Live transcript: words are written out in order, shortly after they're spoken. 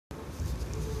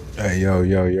Hey, yo,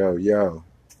 yo, yo, yo.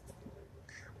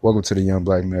 Welcome to the Young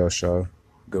Black Male Show.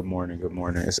 Good morning, good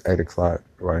morning. It's 8 o'clock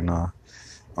right now.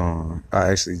 I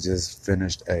actually just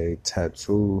finished a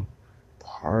tattoo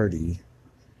party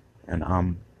and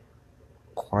I'm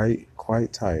quite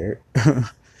tired. Know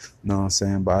what I'm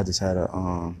saying? But I just had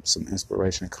some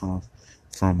inspiration come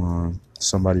from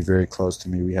somebody very close to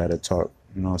me. We had a talk,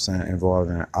 you know what I'm saying,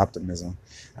 involving optimism.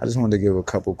 I just wanted to give a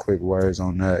couple quick words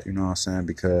on that, you know what I'm saying,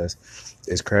 because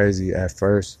it's crazy at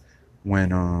first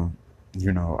when I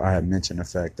had mentioned the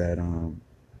fact that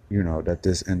that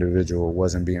this individual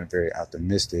wasn't being very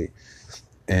optimistic,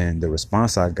 and the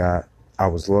response I got, I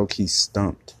was low key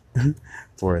stumped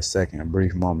for a second, a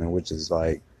brief moment, which is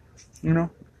like, you know,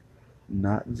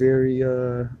 not very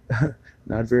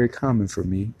not very common for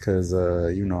me because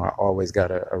I always got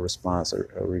a response or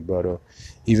a rebuttal.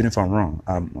 Even if I'm wrong,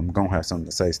 I'm gonna have something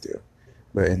to say still,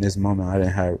 but in this moment I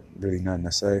didn't have really nothing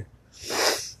to say.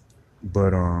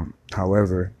 But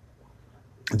however,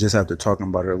 just after talking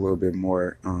about it a little bit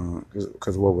more,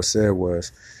 because what was said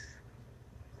was,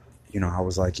 I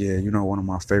was like, yeah, one of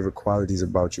my favorite qualities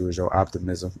about you is your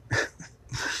optimism.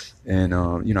 And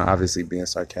obviously being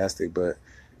sarcastic, but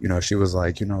she was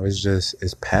like,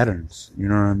 it's patterns, you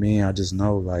know what I mean? I just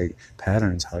know, like,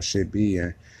 patterns how shit be.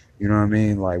 And you know what I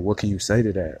mean, like, what can you say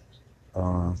to that?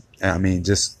 And I mean,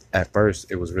 just at first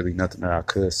it was really nothing that I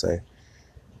could say,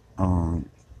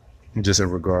 just in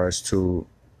regards to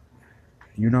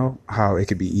how it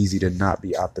could be easy to not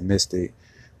be optimistic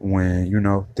when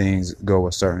things go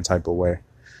a certain type of way,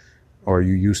 or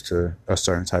you used to a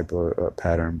certain type of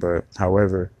pattern. But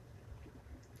however,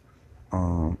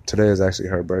 today is actually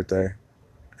her birthday,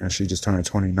 and she just turned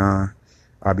 29.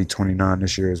 I'll be 29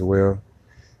 this year as well.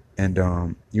 And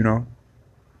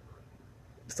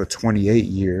for 28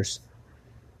 years,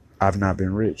 I've not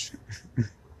been rich.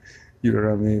 You know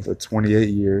what I mean? For 28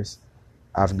 years,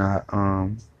 I've not,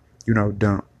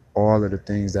 done all of the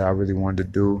things that I really wanted to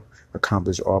do,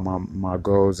 accomplish all my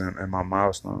goals and my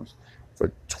milestones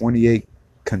for 28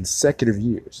 consecutive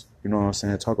years. You know what I'm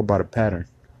saying? Talk about a pattern.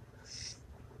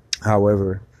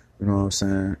 However, you know what I'm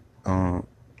saying?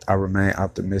 I remain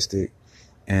optimistic,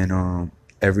 and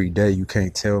every day you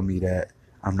can't tell me that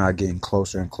I'm not getting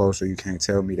closer and closer. You can't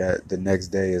tell me that the next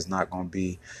day is not going to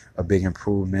be a big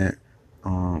improvement,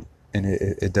 and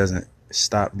it doesn't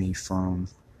stop me from,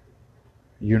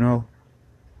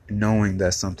 knowing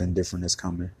that something different is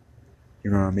coming.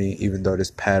 You know what I mean? Even though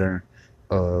this pattern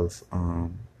of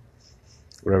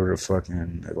whatever the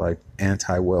fucking, like,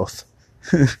 anti-wealth.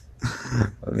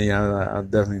 I mean, I'm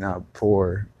definitely not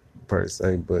poor per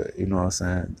se, but you know what I'm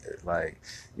saying? Like,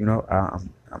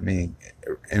 I mean,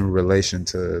 in relation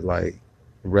to, like,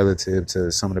 relative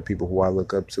to some of the people who I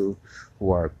look up to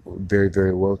who are very,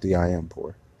 very wealthy, I am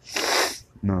poor.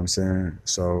 You know what I'm saying?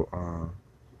 So,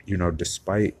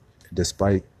 despite this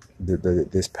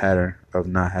pattern of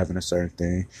not having a certain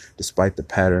thing, despite the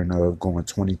pattern of going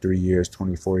 23 years,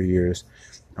 24 years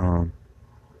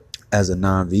as a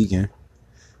non-vegan,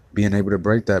 being able to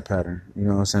break that pattern. You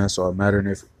know what I'm saying? So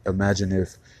imagine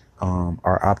if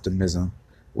our optimism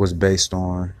was based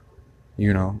on,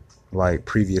 like,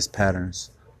 previous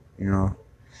patterns, you know,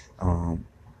 um,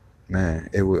 man,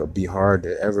 it would be hard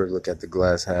to ever look at the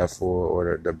glass half full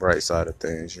or the bright side of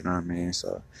things. You know what I mean?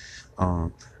 So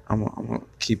um, I'm gonna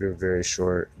keep it very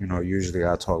short. Usually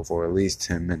I talk for at least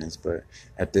 10 minutes, but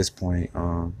at this point,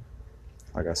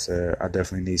 like I said, I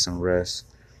definitely need some rest.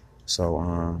 So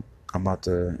I'm about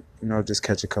to, just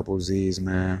catch a couple Z's,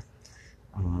 man,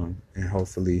 and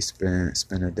hopefully spend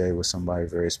a day with somebody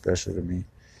very special to me.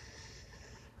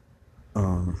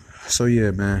 So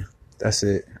yeah, man, that's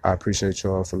it. I appreciate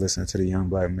y'all for listening to the Young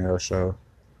Black Male Show.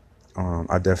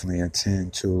 I definitely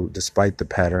intend to, despite the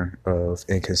pattern of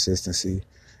inconsistency,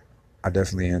 I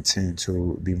definitely intend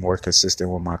to be more consistent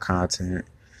with my content,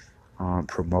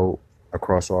 promote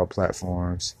across all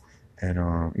platforms,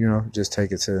 and just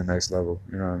take it to the next level.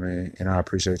 You know what I mean? And I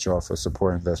appreciate y'all for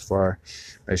supporting thus far.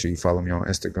 Make sure you follow me on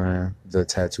Instagram, The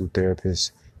Tattoo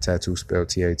Therapist, tattoo spelled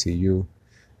Tatu.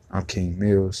 I'm King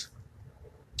Mills.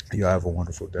 Y'all have a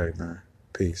wonderful day, man.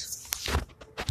 Peace.